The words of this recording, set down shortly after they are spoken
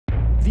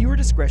Viewer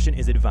discretion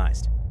is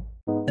advised.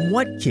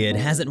 What kid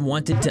hasn't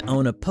wanted to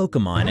own a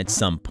Pokemon at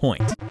some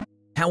point?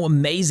 How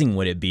amazing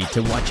would it be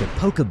to watch a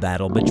Poke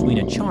battle between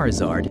a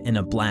Charizard and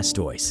a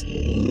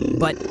Blastoise?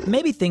 But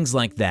maybe things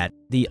like that,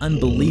 the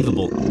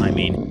unbelievable,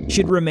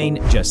 should remain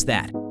just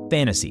that,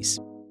 fantasies.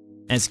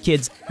 As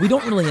kids, we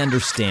don't really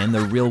understand the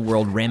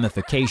real-world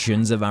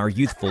ramifications of our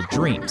youthful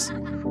dreams.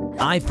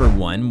 I, for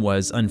one,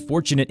 was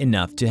unfortunate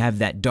enough to have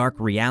that dark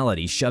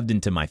reality shoved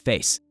into my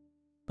face.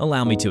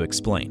 Allow me to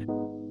explain.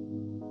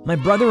 My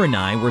brother and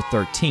I were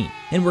 13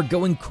 and were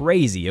going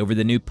crazy over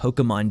the new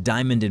Pokemon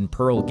Diamond and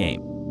Pearl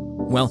game.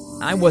 Well,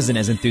 I wasn't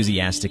as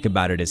enthusiastic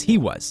about it as he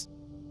was.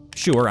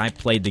 Sure, I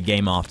played the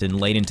game often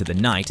late into the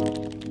night,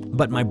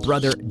 but my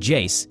brother,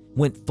 Jace,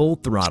 went full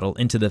throttle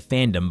into the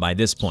fandom by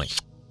this point.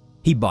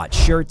 He bought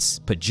shirts,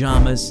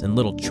 pajamas, and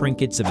little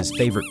trinkets of his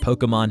favorite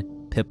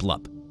Pokemon,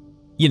 Piplup.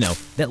 You know,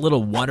 that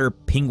little water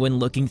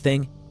penguin-looking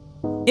thing?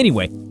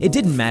 Anyway, it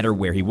didn't matter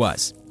where he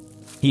was.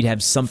 He'd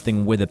have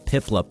something with a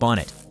Piplup on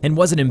it, and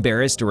wasn't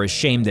embarrassed or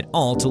ashamed at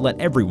all to let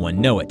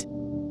everyone know it.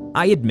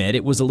 I admit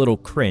it was a little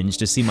cringe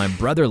to see my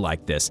brother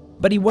like this,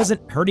 but he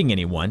wasn't hurting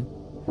anyone.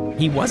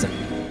 He wasn't.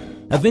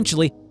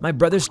 Eventually, my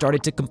brother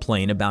started to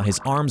complain about his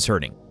arms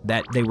hurting,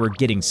 that they were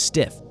getting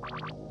stiff,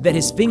 that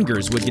his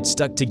fingers would get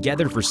stuck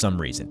together for some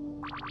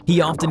reason.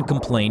 He often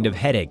complained of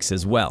headaches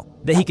as well,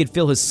 that he could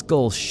feel his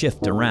skull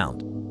shift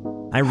around.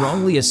 I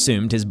wrongly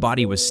assumed his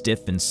body was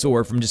stiff and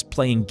sore from just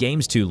playing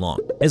games too long,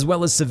 as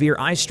well as severe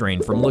eye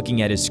strain from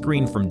looking at his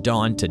screen from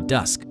dawn to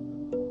dusk.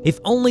 If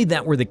only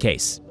that were the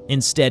case.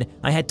 Instead,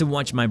 I had to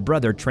watch my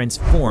brother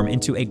transform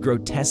into a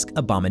grotesque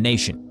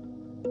abomination.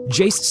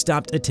 Jace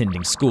stopped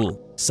attending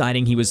school,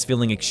 citing he was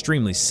feeling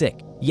extremely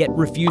sick, yet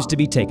refused to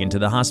be taken to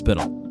the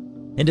hospital.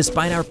 And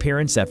despite our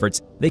parents'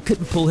 efforts, they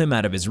couldn't pull him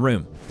out of his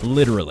room,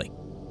 literally.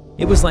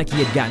 It was like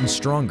he had gotten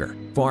stronger,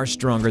 far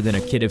stronger than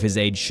a kid of his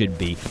age should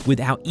be, with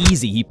how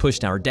easy he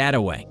pushed our dad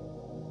away.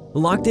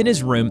 Locked in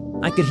his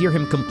room, I could hear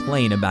him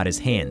complain about his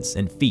hands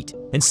and feet,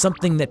 and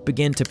something that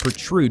began to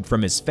protrude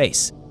from his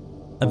face.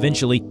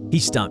 Eventually, he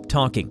stopped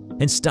talking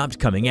and stopped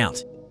coming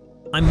out.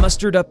 I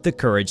mustered up the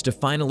courage to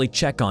finally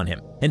check on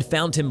him and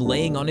found him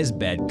laying on his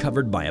bed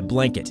covered by a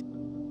blanket.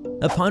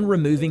 Upon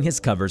removing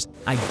his covers,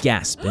 I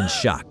gasped in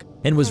shock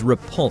and was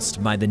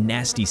repulsed by the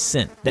nasty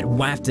scent that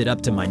wafted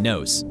up to my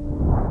nose.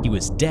 He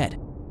was dead.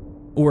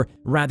 Or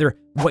rather,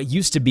 what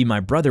used to be my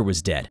brother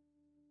was dead.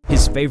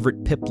 His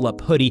favorite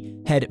Piplup hoodie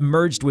had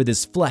merged with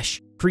his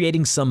flesh,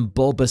 creating some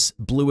bulbous,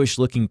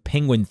 bluish-looking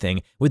penguin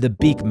thing with a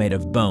beak made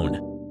of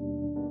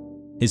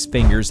bone. His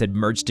fingers had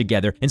merged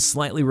together and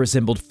slightly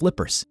resembled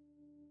flippers.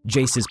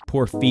 Jace's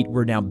poor feet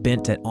were now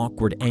bent at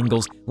awkward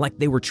angles like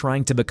they were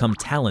trying to become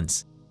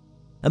talons.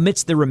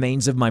 Amidst the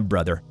remains of my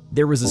brother,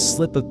 there was a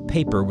slip of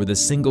paper with a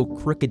single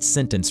crooked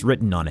sentence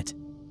written on it.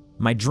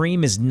 My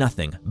dream is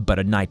nothing but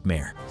a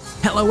nightmare.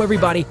 Hello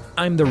everybody,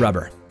 I'm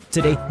TheRubber.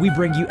 Today we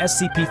bring you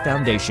SCP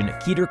Foundation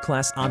KETER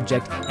Class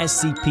Object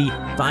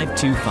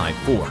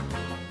SCP-5254.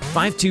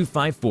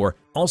 5254,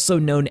 also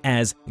known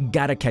as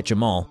Gotta Catch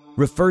 'em All,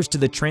 refers to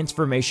the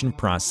transformation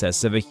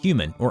process of a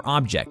human or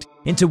object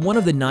into one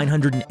of the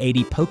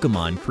 980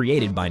 Pokemon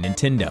created by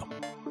Nintendo.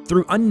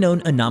 Through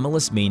unknown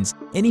anomalous means,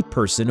 any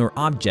person or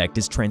object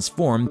is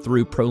transformed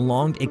through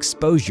prolonged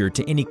exposure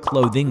to any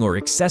clothing or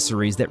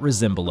accessories that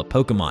resemble a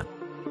Pokemon.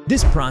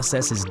 This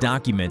process is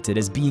documented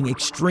as being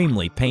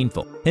extremely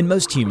painful, and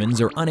most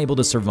humans are unable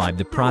to survive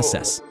the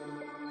process.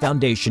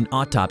 Foundation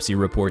autopsy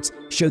reports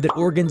show that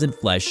organs and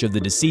flesh of the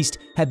deceased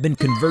have been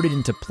converted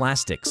into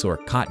plastics or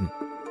cotton.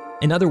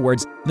 In other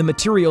words, the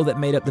material that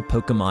made up the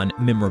Pokemon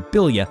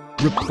memorabilia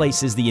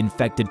replaces the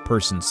infected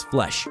person's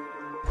flesh.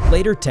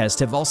 Later tests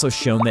have also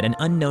shown that an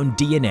unknown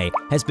DNA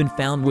has been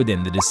found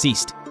within the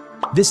deceased.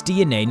 This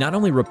DNA not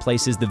only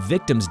replaces the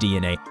victim's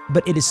DNA,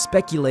 but it is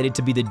speculated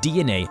to be the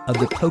DNA of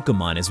the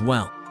Pokemon as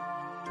well.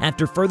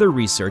 After further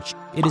research,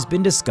 it has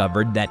been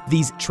discovered that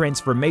these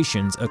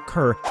transformations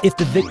occur if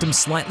the victim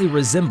slightly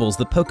resembles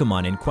the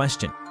Pokemon in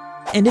question,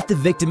 and if the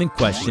victim in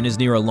question is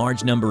near a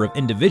large number of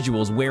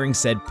individuals wearing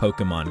said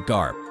Pokemon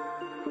garb.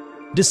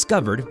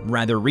 Discovered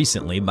rather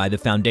recently by the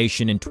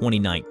Foundation in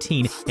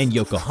 2019 in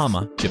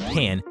Yokohama,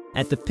 Japan,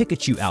 at the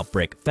Pikachu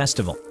Outbreak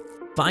Festival,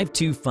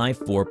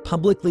 5254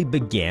 publicly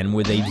began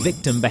with a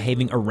victim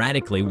behaving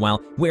erratically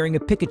while wearing a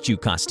Pikachu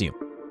costume.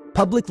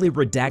 Publicly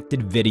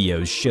redacted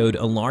videos showed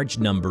a large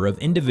number of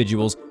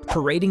individuals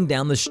parading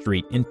down the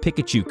street in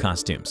Pikachu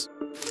costumes.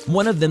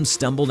 One of them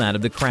stumbled out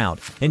of the crowd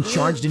and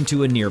charged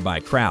into a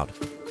nearby crowd.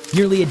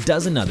 Nearly a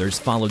dozen others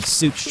followed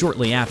suit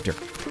shortly after.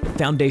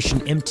 Foundation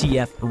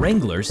MTF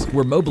Wranglers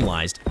were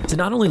mobilized to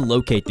not only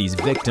locate these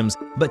victims,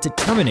 but to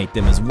terminate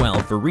them as well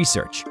for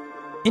research.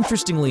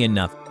 Interestingly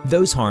enough,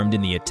 those harmed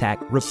in the attack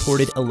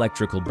reported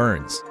electrical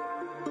burns.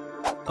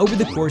 Over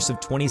the course of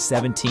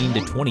 2017 to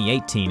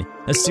 2018,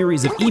 a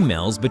series of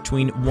emails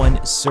between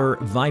one Sir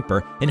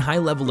Viper and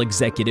high-level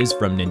executives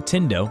from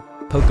Nintendo,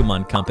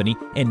 Pokemon Company,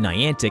 and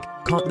Niantic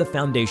caught the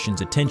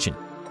Foundation's attention.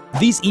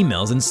 These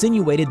emails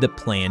insinuated the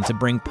plan to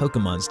bring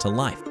Pokemons to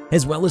life,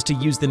 as well as to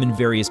use them in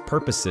various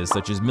purposes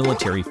such as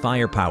military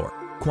firepower,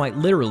 quite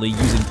literally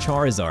using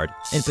Charizard,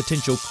 and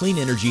potential clean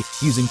energy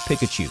using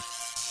Pikachu.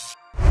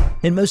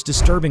 And most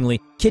disturbingly,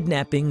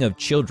 kidnapping of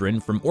children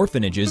from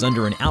orphanages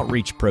under an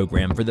outreach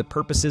program for the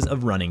purposes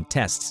of running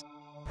tests.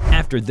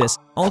 After this,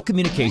 all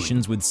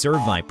communications with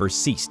SCP-Viper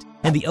ceased,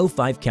 and the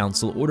O5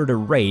 Council ordered a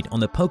raid on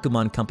the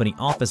Pokemon Company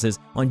offices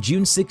on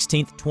June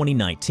 16,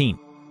 2019.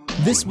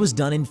 This was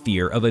done in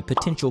fear of a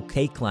potential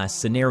K-Class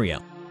scenario.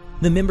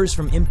 The members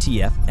from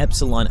MTF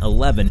Epsilon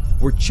 11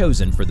 were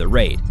chosen for the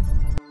raid.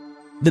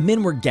 The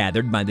men were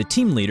gathered by the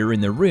team leader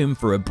in the room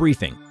for a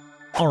briefing.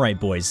 Alright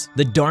boys,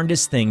 the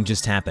darndest thing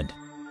just happened.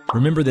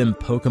 Remember them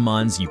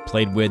Pokemons you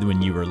played with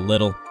when you were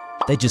little?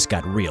 They just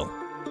got real.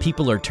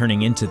 People are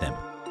turning into them.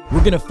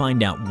 We're gonna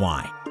find out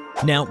why.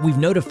 Now, we've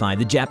notified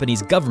the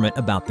Japanese government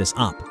about this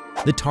op.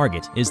 The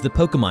target is the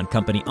Pokemon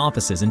Company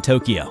offices in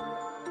Tokyo.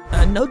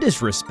 No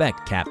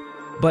disrespect, Cap,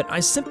 but I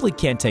simply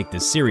can't take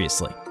this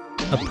seriously.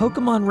 A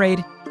Pokemon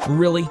raid?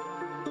 Really?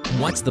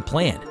 What's the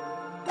plan?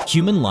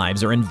 Human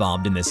lives are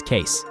involved in this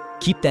case.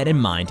 Keep that in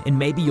mind and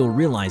maybe you'll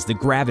realize the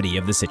gravity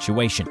of the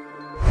situation.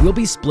 We'll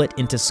be split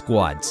into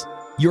squads.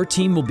 Your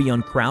team will be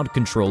on crowd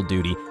control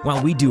duty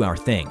while we do our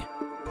thing.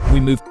 We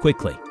move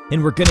quickly,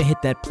 and we're gonna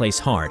hit that place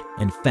hard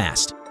and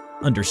fast.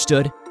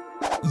 Understood?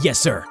 Yes,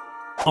 sir.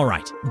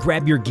 Alright,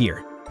 grab your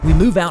gear. We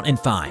move out in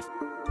 5.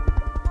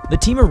 The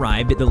team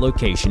arrived at the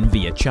location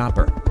via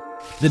chopper.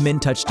 The men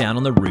touched down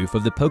on the roof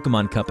of the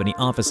Pokemon Company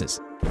offices.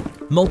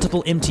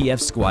 Multiple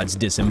MTF squads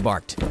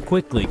disembarked,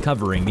 quickly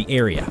covering the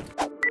area.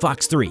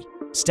 Fox 3,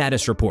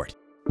 status report.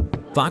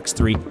 Fox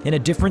 3 and a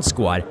different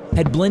squad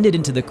had blended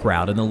into the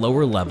crowd in the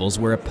lower levels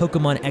where a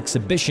Pokemon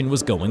exhibition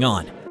was going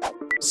on.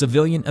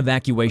 Civilian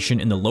evacuation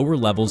in the lower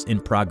levels in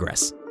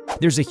progress.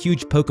 There's a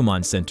huge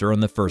Pokemon Center on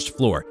the first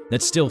floor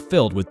that's still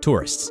filled with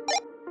tourists.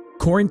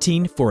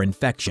 Quarantine for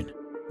infection.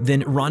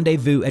 Then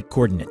rendezvous at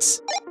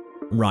coordinates.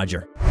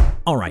 Roger.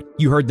 Alright,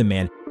 you heard the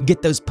man.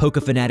 Get those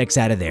Poke fanatics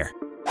out of there.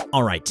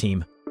 Alright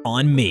team,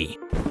 on me.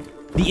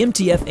 The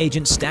MTF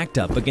agent stacked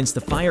up against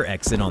the fire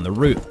exit on the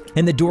roof,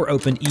 and the door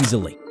opened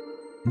easily.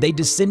 They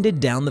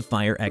descended down the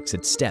fire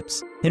exit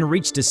steps and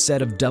reached a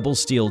set of double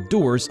steel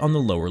doors on the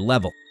lower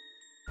level.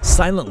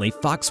 Silently,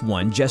 Fox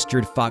 1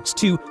 gestured Fox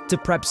 2 to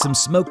prep some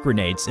smoke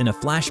grenades in a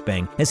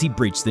flashbang as he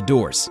breached the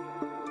doors.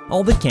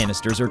 All the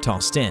canisters are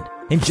tossed in,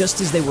 and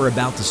just as they were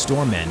about to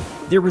storm in,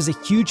 there was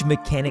a huge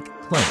mechanic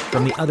clank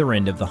from the other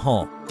end of the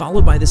hall,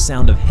 followed by the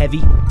sound of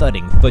heavy,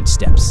 thudding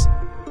footsteps.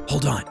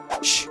 Hold on.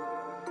 Shh.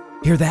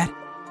 Hear that?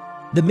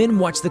 The men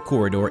watched the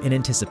corridor in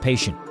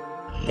anticipation.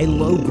 A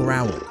low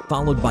growl,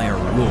 followed by a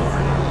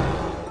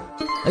roar.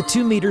 A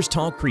 2 meters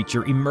tall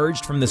creature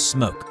emerged from the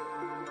smoke.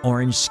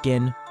 Orange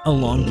skin,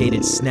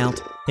 elongated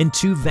snout, and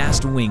 2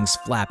 vast wings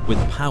flapped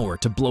with power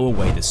to blow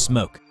away the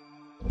smoke.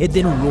 It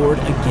then roared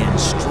again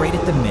straight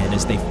at the men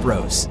as they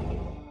froze.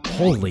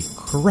 Holy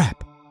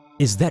crap!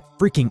 Is that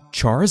freaking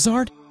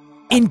Charizard?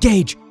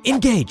 Engage!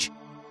 Engage!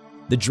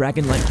 The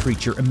dragon-like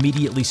creature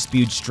immediately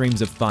spewed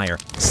streams of fire,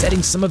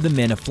 setting some of the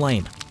men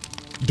aflame.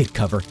 Get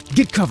cover!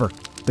 Get cover!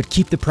 But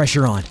keep the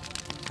pressure on.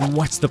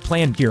 What's the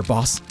plan here,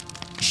 boss?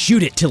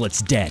 Shoot it till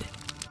it's dead.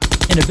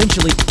 And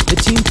eventually,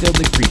 the team filled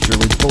the creature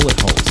with bullet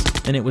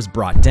holes, and it was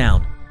brought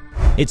down.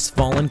 Its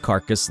fallen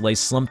carcass lay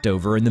slumped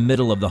over in the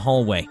middle of the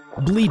hallway,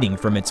 bleeding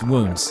from its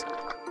wounds.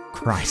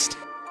 Christ,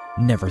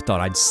 never thought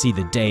I'd see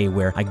the day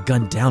where I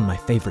gunned down my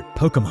favorite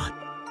Pokemon.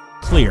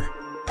 Clear.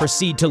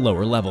 Proceed to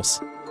lower levels.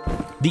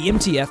 The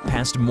MTF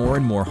passed more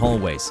and more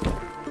hallways.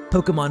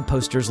 Pokemon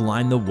posters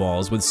lined the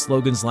walls with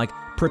slogans like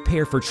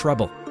 "Prepare for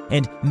trouble"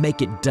 and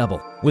 "Make it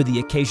double," with the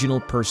occasional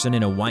person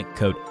in a white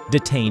coat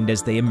detained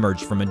as they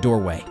emerged from a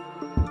doorway.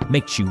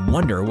 Makes you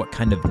wonder what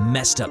kind of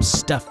messed up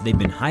stuff they've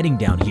been hiding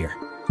down here.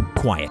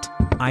 Quiet,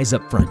 eyes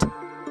up front.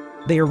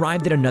 They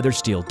arrived at another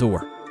steel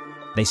door.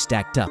 They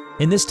stacked up,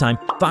 and this time,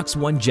 Fox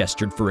 1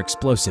 gestured for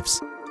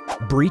explosives.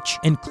 Breach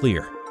and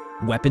clear.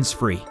 Weapons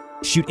free.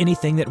 Shoot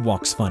anything that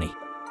walks funny.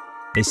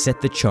 They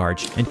set the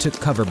charge and took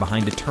cover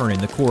behind a turn in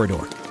the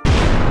corridor.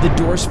 The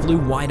doors flew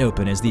wide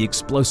open as the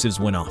explosives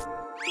went off.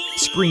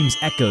 Screams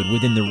echoed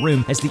within the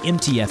room as the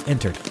MTF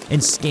entered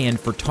and scanned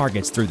for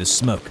targets through the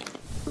smoke.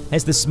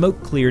 As the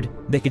smoke cleared,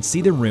 they could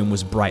see the room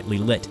was brightly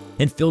lit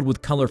and filled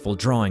with colorful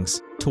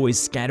drawings, toys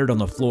scattered on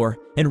the floor,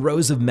 and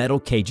rows of metal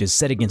cages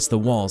set against the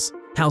walls,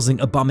 housing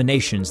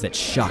abominations that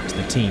shocked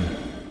the team.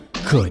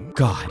 Good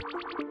God!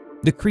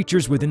 The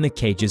creatures within the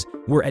cages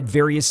were at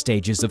various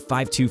stages of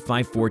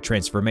 5254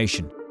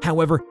 transformation.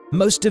 However,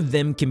 most of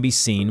them can be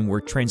seen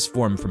were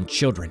transformed from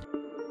children.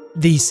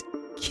 These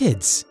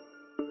kids.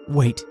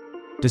 Wait,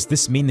 does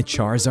this mean the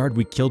Charizard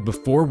we killed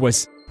before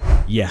was…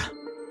 Yeah,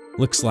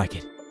 looks like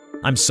it.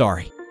 I'm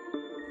sorry.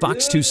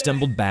 Fox 2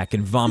 stumbled back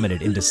and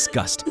vomited in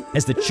disgust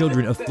as the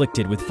children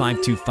afflicted with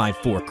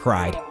 5254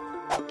 cried.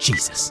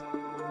 Jesus.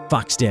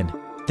 Fox Den,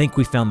 think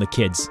we found the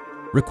kids.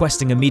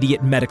 Requesting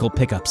immediate medical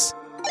pickups.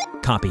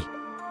 Copy.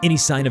 Any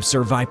sign of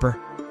Sir Viper?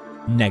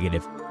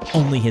 Negative.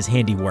 Only his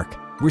handiwork.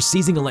 We're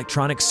seizing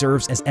electronic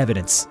serves as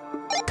evidence.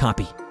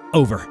 Copy.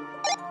 Over.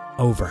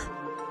 Over.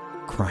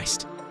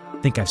 Christ.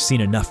 Think I've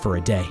seen enough for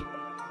a day.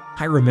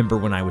 I remember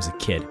when I was a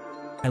kid,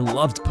 I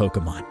loved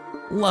Pokemon.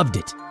 Loved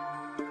it.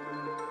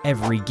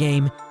 Every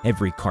game,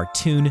 every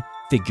cartoon,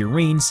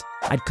 figurines,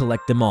 I'd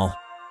collect them all.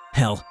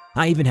 Hell,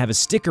 I even have a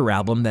sticker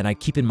album that I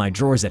keep in my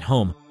drawers at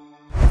home.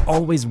 I've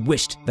always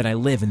wished that I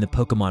live in the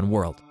Pokemon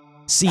world,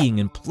 seeing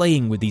and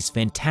playing with these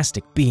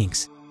fantastic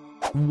beings.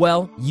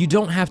 Well, you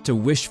don't have to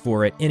wish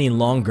for it any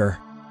longer.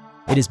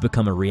 It has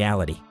become a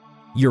reality.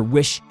 Your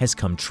wish has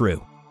come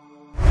true.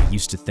 I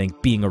used to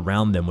think being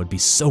around them would be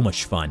so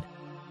much fun,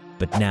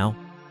 but now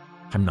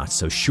I'm not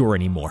so sure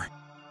anymore.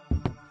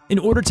 In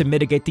order to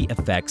mitigate the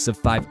effects of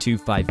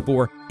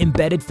 5254,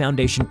 embedded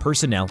Foundation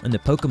personnel in the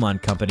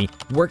Pokemon Company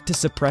worked to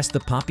suppress the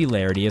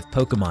popularity of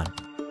Pokemon.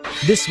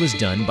 This was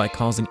done by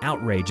causing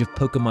outrage of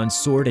Pokemon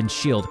Sword and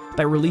Shield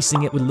by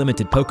releasing it with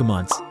limited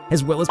Pokemons,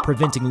 as well as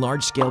preventing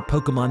large-scale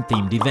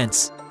Pokemon-themed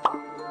events.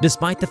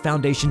 Despite the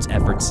Foundation's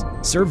efforts,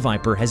 Sir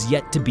Viper has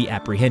yet to be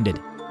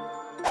apprehended,